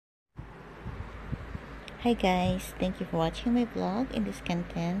Hi guys, thank you for watching my vlog. In this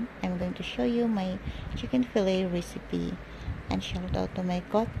content, I'm going to show you my chicken fillet recipe. And shout out to my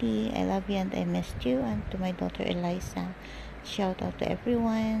Coty, I love you and I missed you, and to my daughter Eliza. Shout out to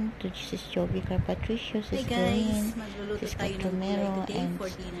everyone, to Sis Jovi Carpatricio, Sis Green, Sis Romero, and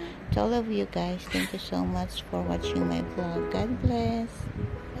to all of you guys, thank you so much for watching my vlog. God bless!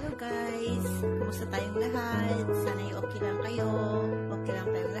 Hello guys! Kumusta tayong lahat? Sana'y okay lang kayo. Okay lang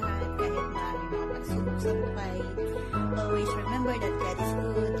tayong lahat kahit maraming mga pagsubok sa buhay. Always remember that God is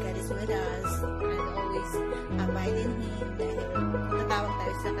good, God is with us, and always abide in Him dahil natawag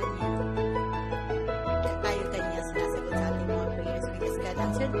tayo sa Kanya. Tayo Kanya sinasagot sa ating mga prayers because God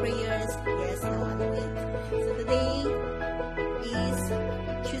answered prayers. Yes, no one will. So today is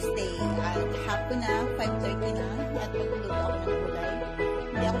Tuesday at hapon na, 5:30 na, at magluluto ako ng gulay.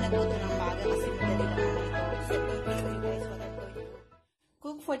 Hindi ako nagluto ng maaga kasi madali lang naman ito. So, I'm going to show you guys what I'm going to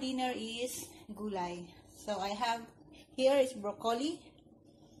cook for dinner is gulay. So, I have, here is broccoli.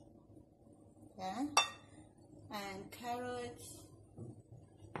 Yeah. And carrots,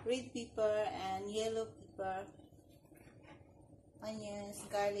 red pepper, and yellow pepper, onions,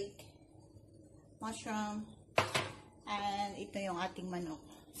 garlic, mushroom, and ito yung ating manok.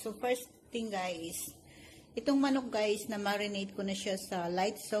 So, first thing guys, itong manok guys, na marinate ko na siya sa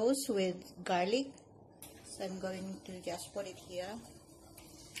light sauce with garlic. So, I'm going to just put it here.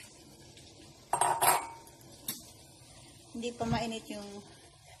 Hindi pa mainit yung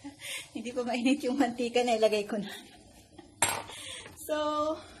hindi pa mainit yung mantika na ilagay ko na. So,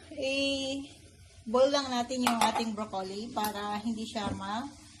 boil lang natin yung ating broccoli para hindi siya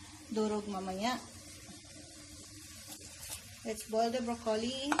madurog mamaya. Let's boil the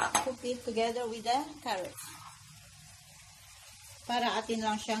broccoli, cook it together with the carrots. Para atin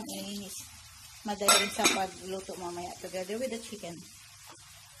lang siyang ininis. Madali sa pagluto mamaya together with the chicken.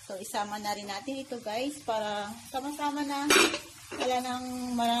 So, isama na rin natin ito guys para sama-sama na wala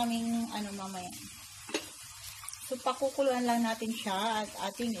nang maraming mamaya. So, pakukuluan lang natin siya at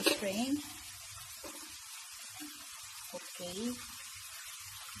ating strain. Okay.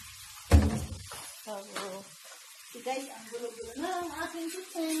 So, guys, ang gulo-gulo na ang aking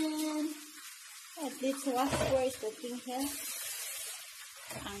chicken. At let's watch first the thing here.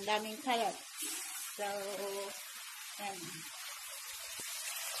 Ang daming carrot. So, yan.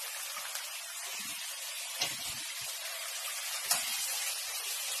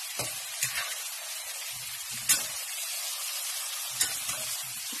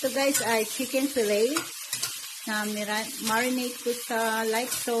 Ito guys ay chicken fillet na marinate ko sa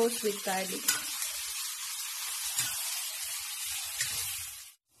light sauce with garlic.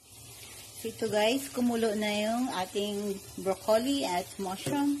 So ito guys, kumulo na yung ating broccoli at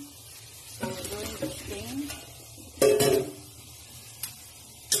mushroom. So doing the strain.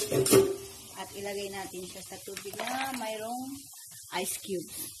 At ilagay natin siya sa tubig na mayroong ice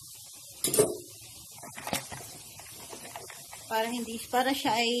cubes. Para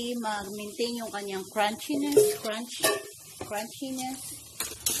siya ay mag-maintain yung kanyang crunchiness.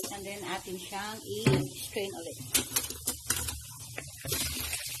 And then atin siyang i-strain ulit.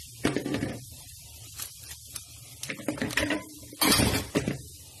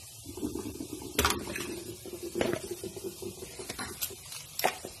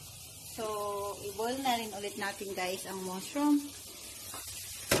 So, i-boil na rin ulit natin guys ang mushroom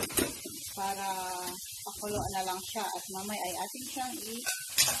para pakuloan na lang siya at mamay ay atin siyang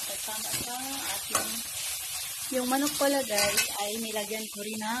i-kasama sa ating yung manok pala guys ay nilagyan ko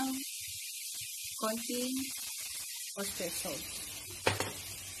rin ng konting oyster sauce.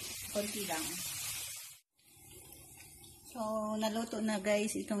 Konti lang. So, naluto na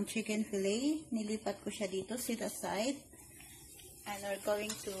guys itong chicken fillet. Nilipat ko siya dito, set aside. And we're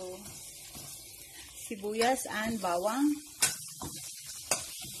going to sibuyas and bawang.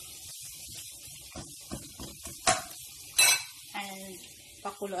 And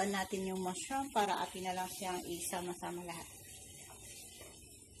pakuluan natin yung mushroom para atin na lang siyang isama-sama lahat.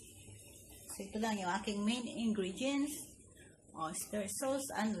 So, ito lang yung aking main ingredients. Oyster sauce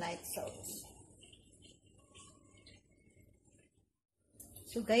and light sauce.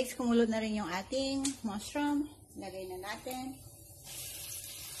 So guys, kumulo na rin yung ating mushroom. Lagay na natin.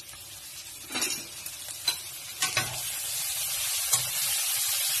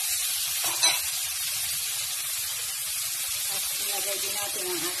 At ilagay din natin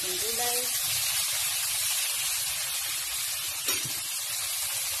ang ating gulay.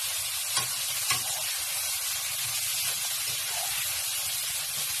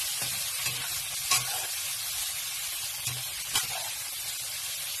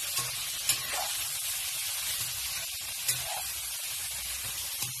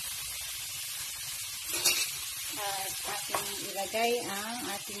 At ating ilagay ang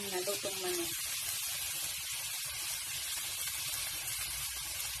ating nalutong manok.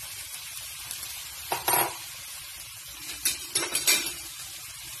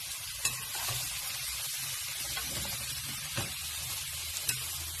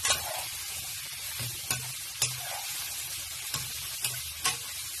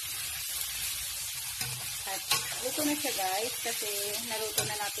 At luto na siya guys kasi naluto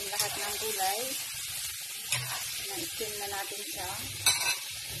na natin lahat ng gulay. Na-steam na natin siya.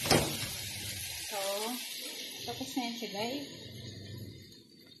 So, tapos na yan siya guys.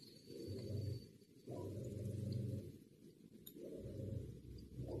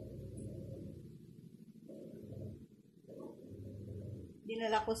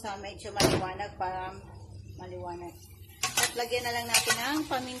 Dinala ko sa medyo maliwanag para maliwanag. At lagyan na lang natin ng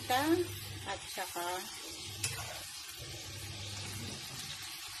paminta at saka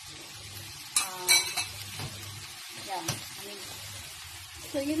yan.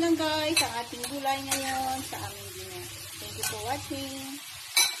 So, yun lang guys ang ating gulay ngayon sa aming dinner. Thank you for watching.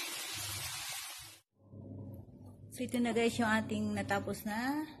 So, ito na guys yung ating natapos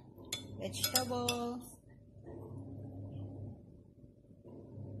na vegetables.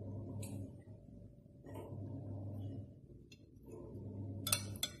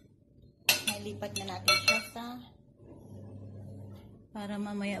 Lipat na natin siya sa para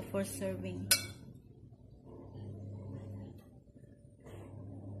mamaya for serving.